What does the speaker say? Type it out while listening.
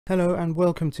Hello and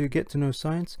welcome to Get to Know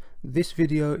Science. This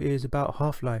video is about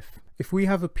half-life. If we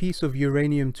have a piece of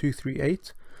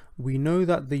uranium-238, we know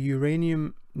that the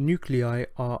uranium nuclei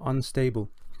are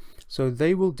unstable, so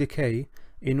they will decay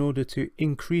in order to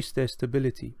increase their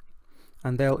stability,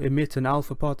 and they'll emit an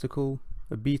alpha particle,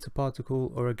 a beta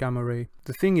particle, or a gamma ray.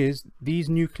 The thing is, these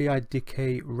nuclei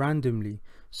decay randomly,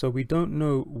 so we don't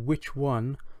know which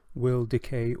one will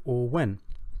decay or when.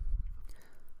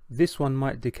 This one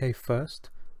might decay first,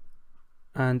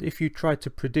 and if you try to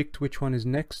predict which one is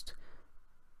next,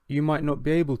 you might not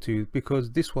be able to,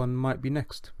 because this one might be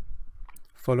next,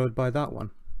 followed by that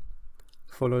one,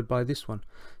 followed by this one.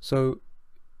 So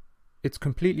it's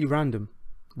completely random.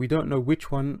 We don't know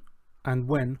which one and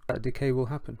when that decay will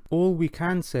happen. All we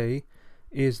can say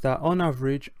is that on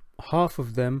average half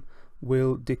of them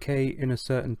will decay in a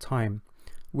certain time,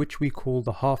 which we call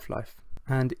the half-life,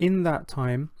 and in that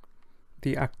time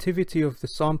the activity of the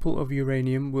sample of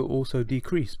uranium will also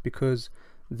decrease because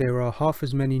there are half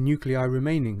as many nuclei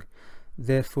remaining.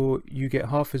 Therefore you get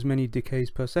half as many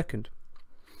decays per second.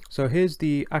 So here's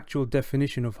the actual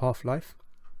definition of half-life.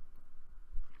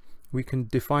 We can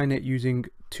define it using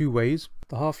two ways.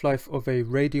 The half-life of a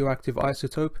radioactive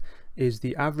isotope is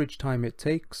the average time it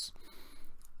takes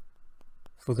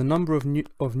for the number of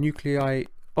nuclei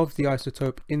of the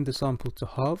isotope in the sample to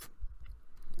halve,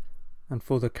 and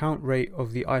for the count rate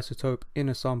of the isotope in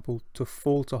a sample to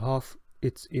fall to half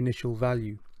its initial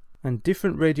value. And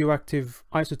different radioactive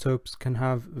isotopes can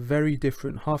have very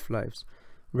different half-lives,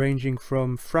 ranging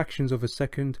from fractions of a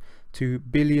second to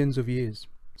billions of years.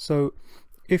 So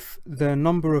if the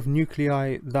number of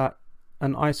nuclei that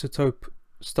an isotope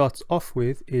starts off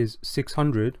with is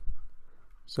 600,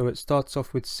 so it starts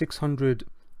off with 600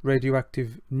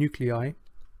 radioactive nuclei,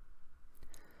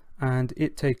 and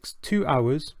it takes 2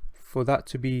 hours for that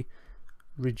to be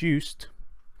reduced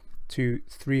to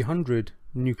 300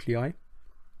 nuclei,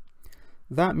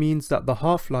 that means that the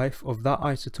half-life of that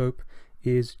isotope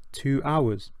is 2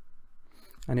 hours.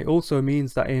 And it also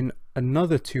means that in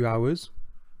another 2 hours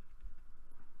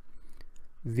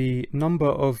the number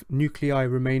of nuclei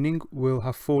remaining will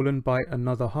have fallen by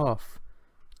another half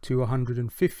to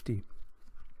 150,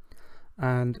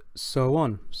 and so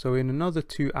on. So in another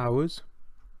 2 hours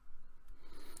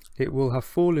it will have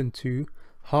fallen to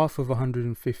half of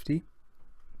 150,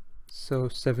 so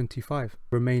 75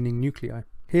 remaining nuclei.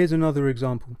 Here's another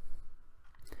example.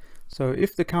 So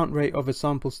if the count rate of a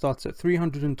sample starts at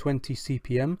 320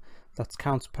 cpm, that's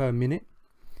counts per minute,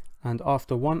 and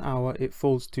after 1 hour it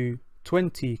falls to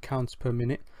 20 counts per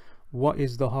minute, what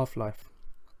is the half-life?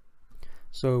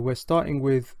 So we're starting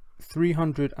with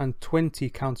 320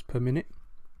 counts per minute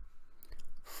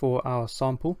for our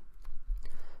sample.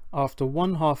 After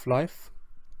one half-life,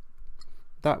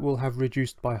 that will have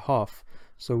reduced by half,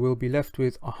 so we'll be left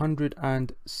with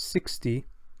 160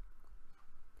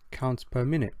 counts per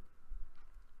minute.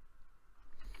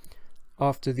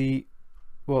 After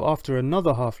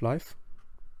another half-life,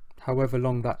 however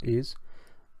long that is,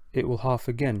 it will half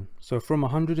again. So from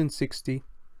 160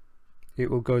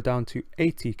 it will go down to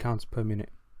 80 counts per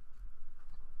minute.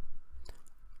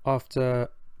 After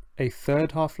a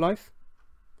third half-life,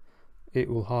 it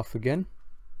will half again,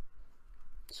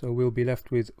 so we'll be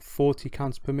left with 40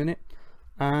 counts per minute,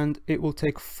 and it will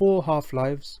take 4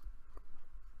 half-lives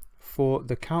for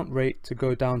the count rate to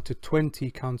go down to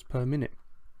 20 counts per minute.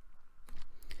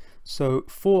 So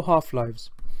 4 half-lives,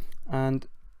 and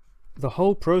the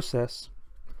whole process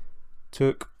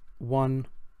took 1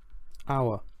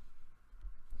 hour.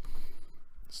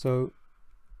 So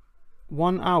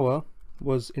 1 hour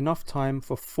was enough time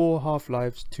for 4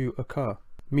 half-lives to occur,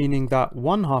 meaning that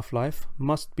one half-life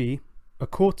must be a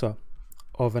quarter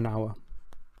of an hour,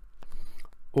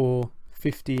 or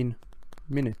 15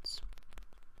 minutes.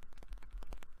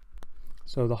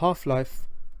 So the half-life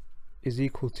is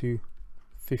equal to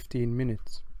 15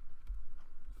 minutes.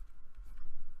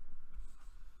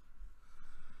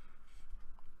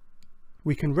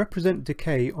 We can represent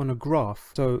decay on a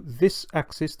graph. So this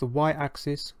axis, the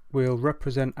y-axis, will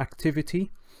represent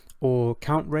activity or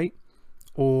count rate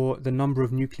or the number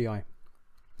of nuclei,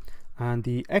 and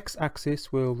the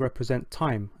x-axis will represent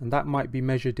time, and that might be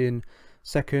measured in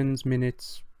seconds,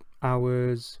 minutes,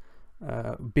 hours,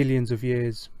 billions of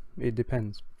years, it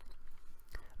depends.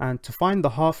 And to find the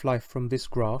half-life from this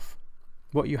graph,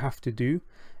 what you have to do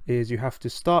is you have to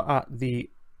start at the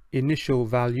initial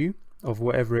value of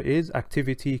whatever it is,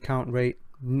 activity, count rate,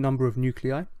 number of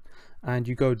nuclei, and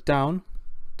you go down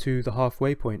to the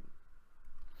halfway point,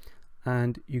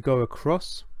 and you go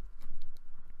across,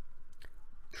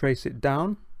 trace it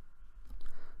down,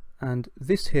 and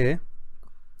this here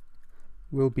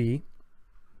will be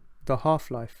the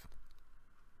half-life.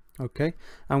 Okay,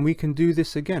 and we can do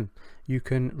this again. You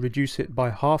can reduce it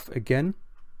by half again.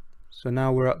 So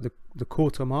now we're at the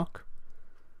quarter mark.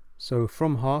 So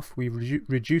from half, we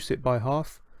reduce it by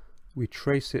half, we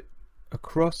trace it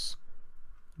across,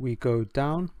 we go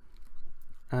down,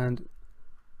 and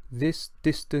this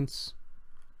distance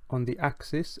on the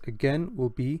axis again will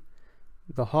be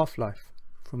the half-life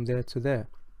from there to there.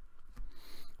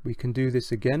 We can do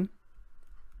this again.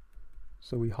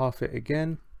 So we half it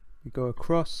again, we go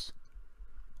across,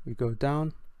 we go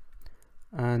down,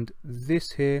 and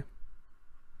this here,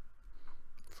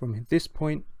 from this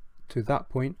point to that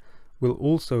point, will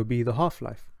also be the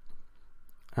half-life.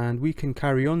 And we can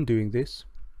carry on doing this,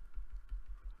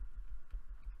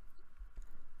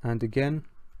 and again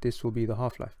this will be the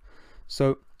half-life.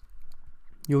 So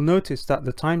you'll notice that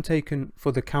the time taken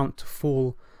for the count to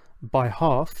fall by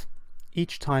half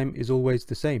each time is always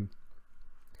the same,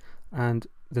 and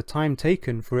the time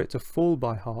taken for it to fall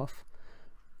by half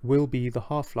will be the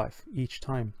half-life each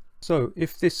time. So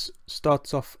if this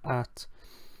starts off at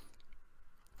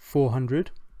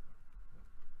 400,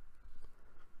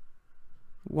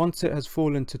 once it has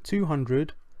fallen to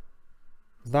 200,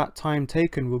 that time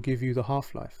taken will give you the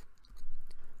half-life.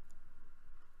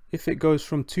 If it goes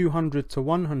from 200 to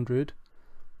 100,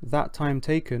 that time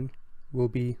taken will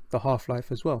be the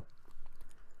half-life as well.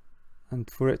 And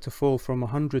for it to fall from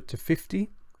 100 to 50,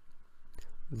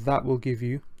 that will give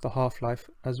you the half-life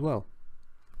as well.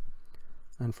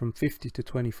 And from 50 to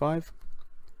 25,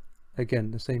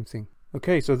 again the same thing.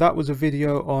 Okay, so that was a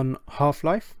video on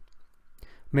half-life.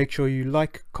 Make sure you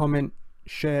like, comment,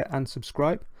 share and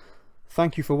subscribe.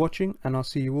 Thank you for watching, and I'll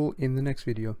see you all in the next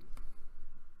video.